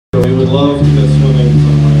we would love to go swimming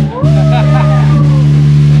somewhere.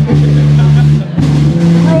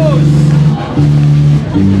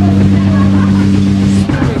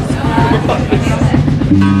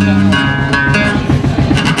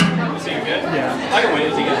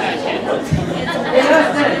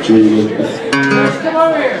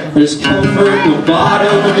 There's comfort in the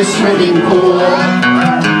bottom of a swimming pool.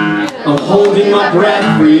 I'm holding my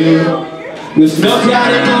breath for you. There's no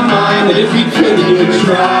doubt in my mind that if you could, then you would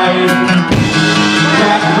try.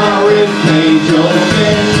 Crack my ribcage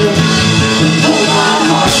open, pull my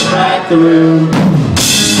heart right through.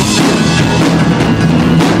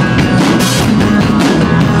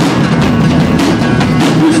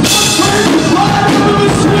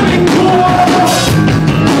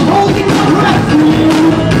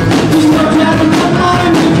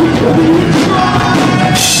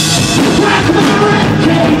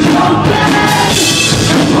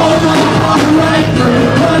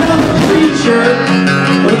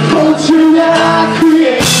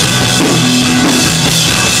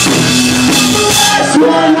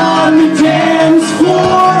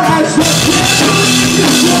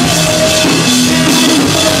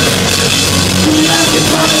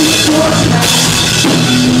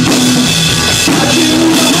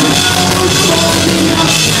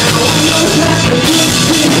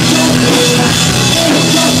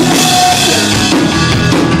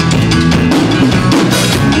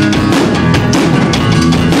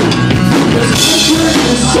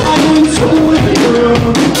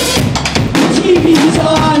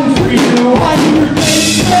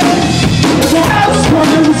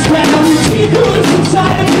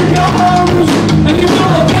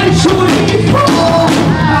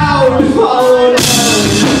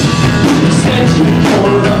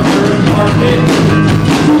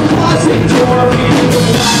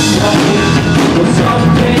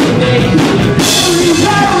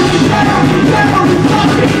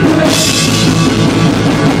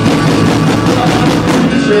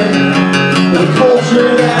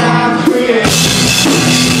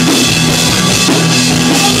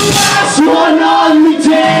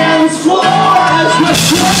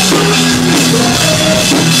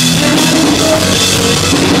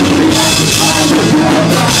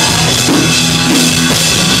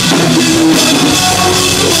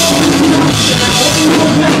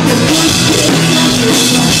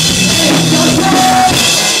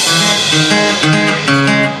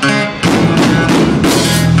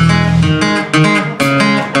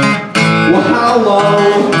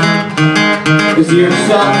 Is your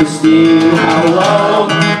self-esteem, how low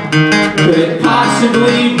could it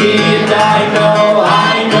possibly be? And I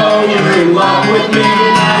know you're in love with me,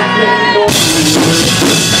 and I've been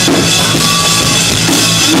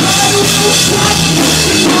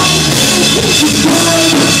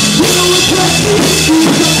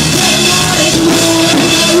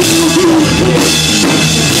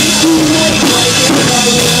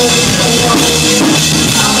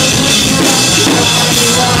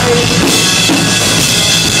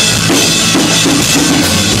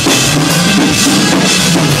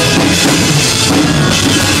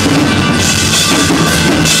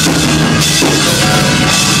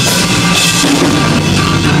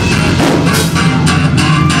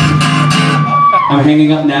I'm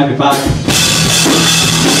hanging up now, goodbye.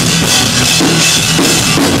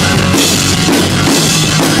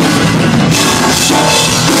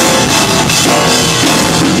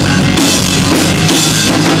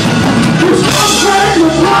 There's comfort in the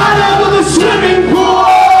bottom of the swimming pool.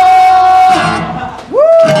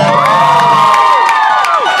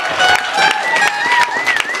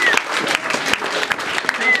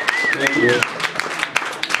 Thank you.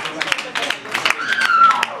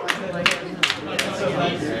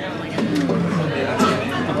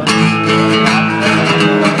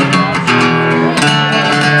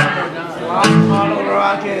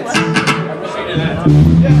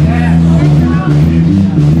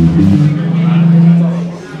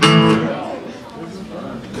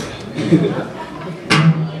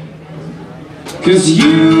 Cause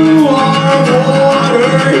you are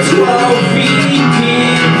water 12 feet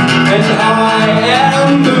deep, and I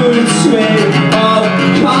am moon swing of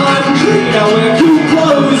concrete. I wear cool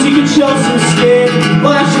clothes, you can show some skin,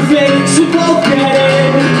 flash your face and both get in.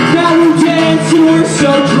 Now we're dancing, we're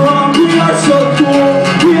so drunk, we are so cool,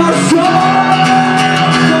 we are so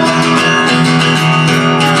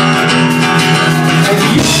and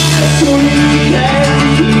you sweet and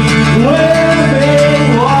keep living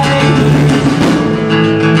like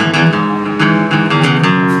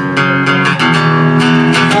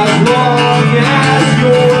as long as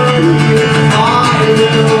you're here, I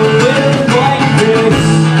will live like this.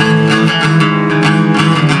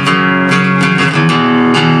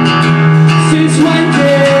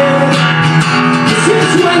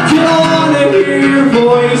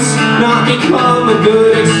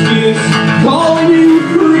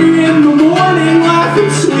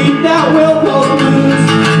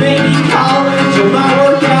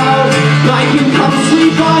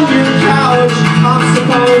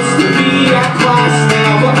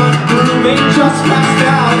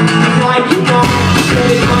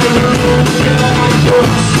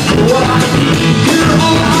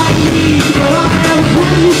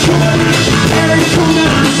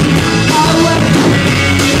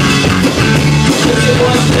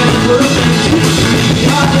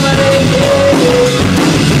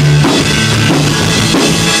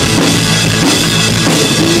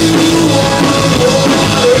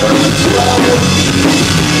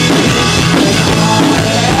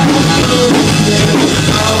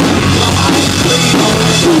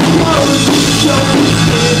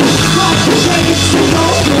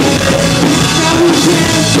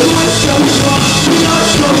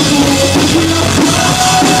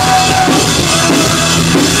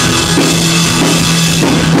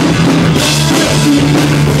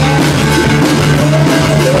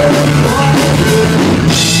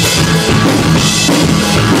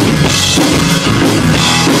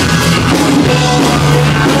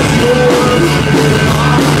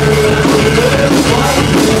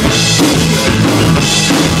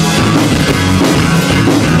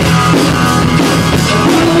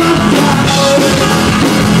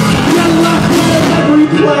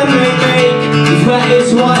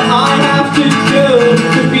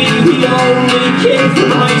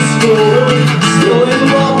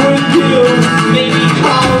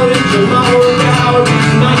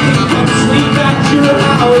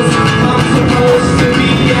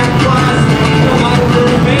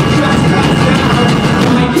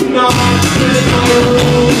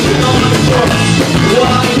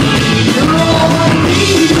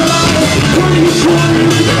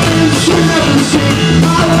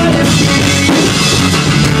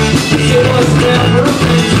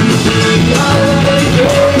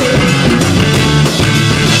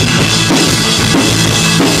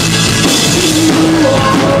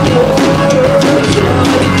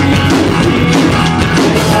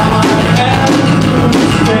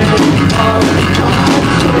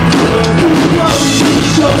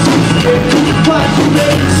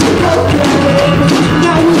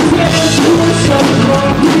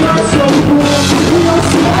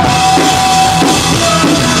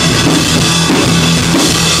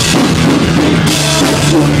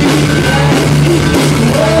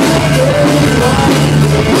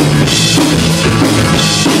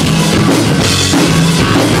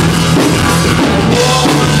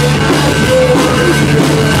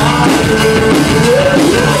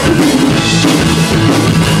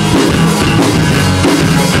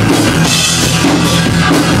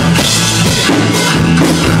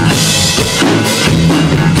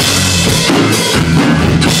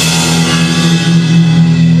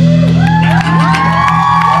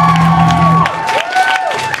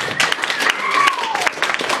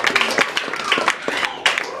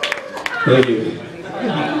 Thank you.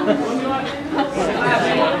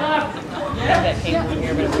 That came from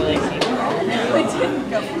here, but it really came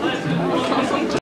from